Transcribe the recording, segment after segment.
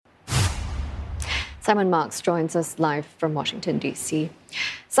Simon Marks joins us live from Washington, D.C.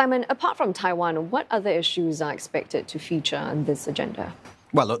 Simon, apart from Taiwan, what other issues are expected to feature on this agenda?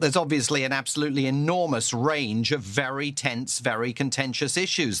 Well, look, there's obviously an absolutely enormous range of very tense, very contentious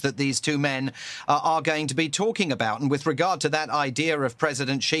issues that these two men are going to be talking about. And with regard to that idea of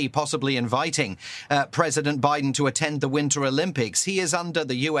President Xi possibly inviting President Biden to attend the Winter Olympics, he is under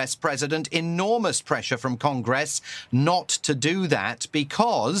the US president enormous pressure from Congress not to do that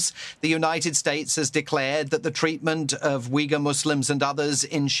because the United States has declared that the treatment of Uyghur Muslims and others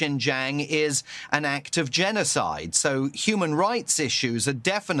in Xinjiang is an act of genocide. So human rights issues are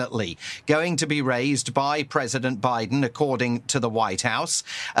definitely going to be raised by President Biden, according to the White House.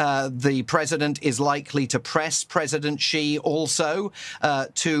 The president is likely to press President Xi also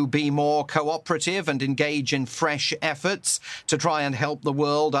to be more cooperative and engage in fresh efforts to try and help the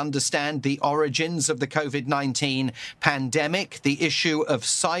world understand the origins of the COVID-19 pandemic. The issue of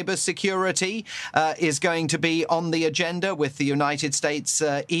cybersecurity is going to be on the agenda, with the United States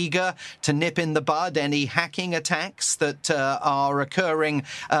eager to nip in the bud any hacking attacks that are occurring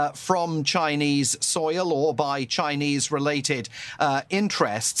from Chinese soil or by Chinese-related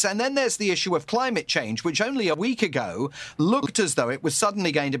interests. And then there's the issue of climate change, which only a week ago looked as though it was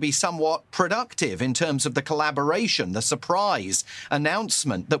suddenly going to be somewhat productive in terms of the collaboration, the surprise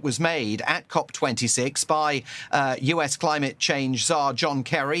announcement that was made at COP26 by US climate change czar John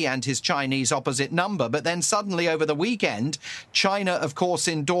Kerry and his Chinese opposite number. But then suddenly over the weekend, China, of course,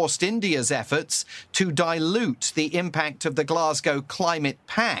 endorsed India's efforts to dilute the impact of the Glasgow Climate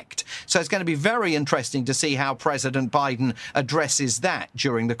Pact. So it's going to be very interesting to see how President Biden addresses that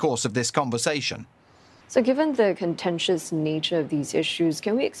during the course of this conversation. So given the contentious nature of these issues,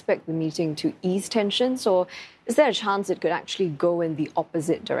 can we expect the meeting to ease tensions, or is there a chance it could actually go in the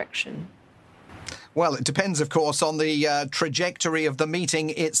opposite direction? Well, it depends, of course, on the trajectory of the meeting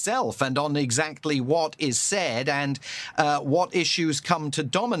itself and on exactly what is said and what issues come to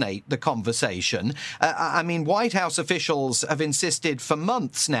dominate the conversation. I mean, White House officials have insisted for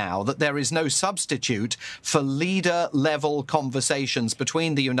months now that there is no substitute for leader-level conversations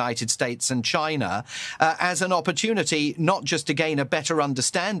between the United States and China as an opportunity not just to gain a better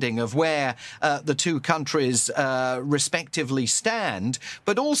understanding of where the two countries respectively stand,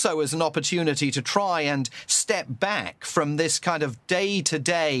 but also as an opportunity to try and step back from this kind of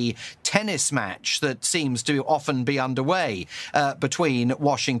day-to-day tennis match that seems to often be underway between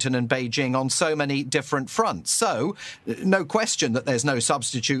Washington and Beijing on so many different fronts. So, no question that there's no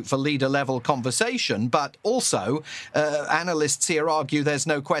substitute for leader-level conversation, but also analysts here argue there's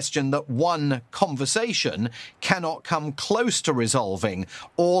no question that one conversation cannot come close to resolving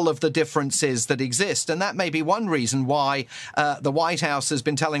all of the differences that exist. And that may be one reason why the White House has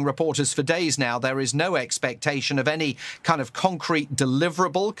been telling reporters for days now there is no expectation of any kind of concrete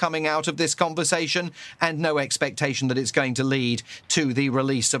deliverable coming out of this conversation, and no expectation that it's going to lead to the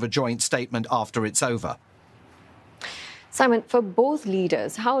release of a joint statement after it's over. Simon, for both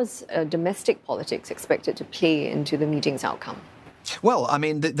leaders, how is domestic politics expected to play into the meeting's outcome? Well, I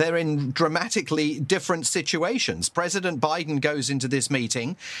mean, they're in dramatically different situations. President Biden goes into this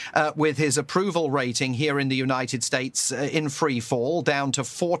meeting with his approval rating here in the United States in free fall, down to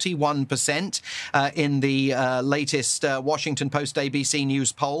 41% in the latest Washington Post ABC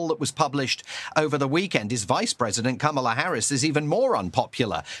News poll that was published over the weekend. His vice president, Kamala Harris, is even more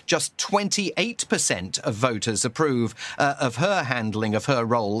unpopular. Just 28% of voters approve of her handling of her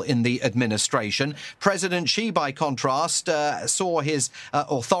role in the administration. President Xi, by contrast, saw his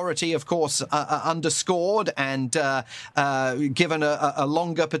authority, of course, underscored and given a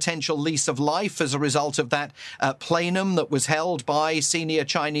longer potential lease of life as a result of that plenum that was held by senior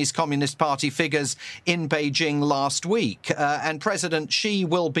Chinese Communist Party figures in Beijing last week. And President Xi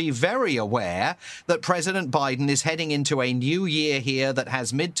will be very aware that President Biden is heading into a new year here that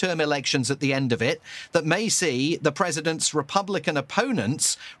has midterm elections at the end of it, that may see the president's Republican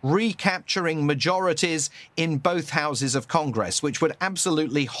opponents recapturing majorities in both houses of Congress, which would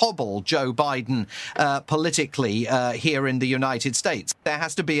absolutely hobble Joe Biden politically here in the United States. There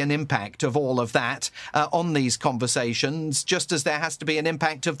has to be an impact of all of that on these conversations, just as there has to be an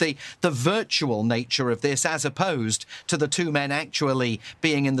impact of the virtual nature of this, as opposed to the two men actually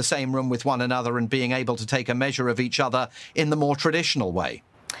being in the same room with one another and being able to take a measure of each other in the more traditional way.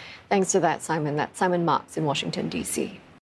 Thanks for that, Simon. That's Simon Marks in Washington, D.C.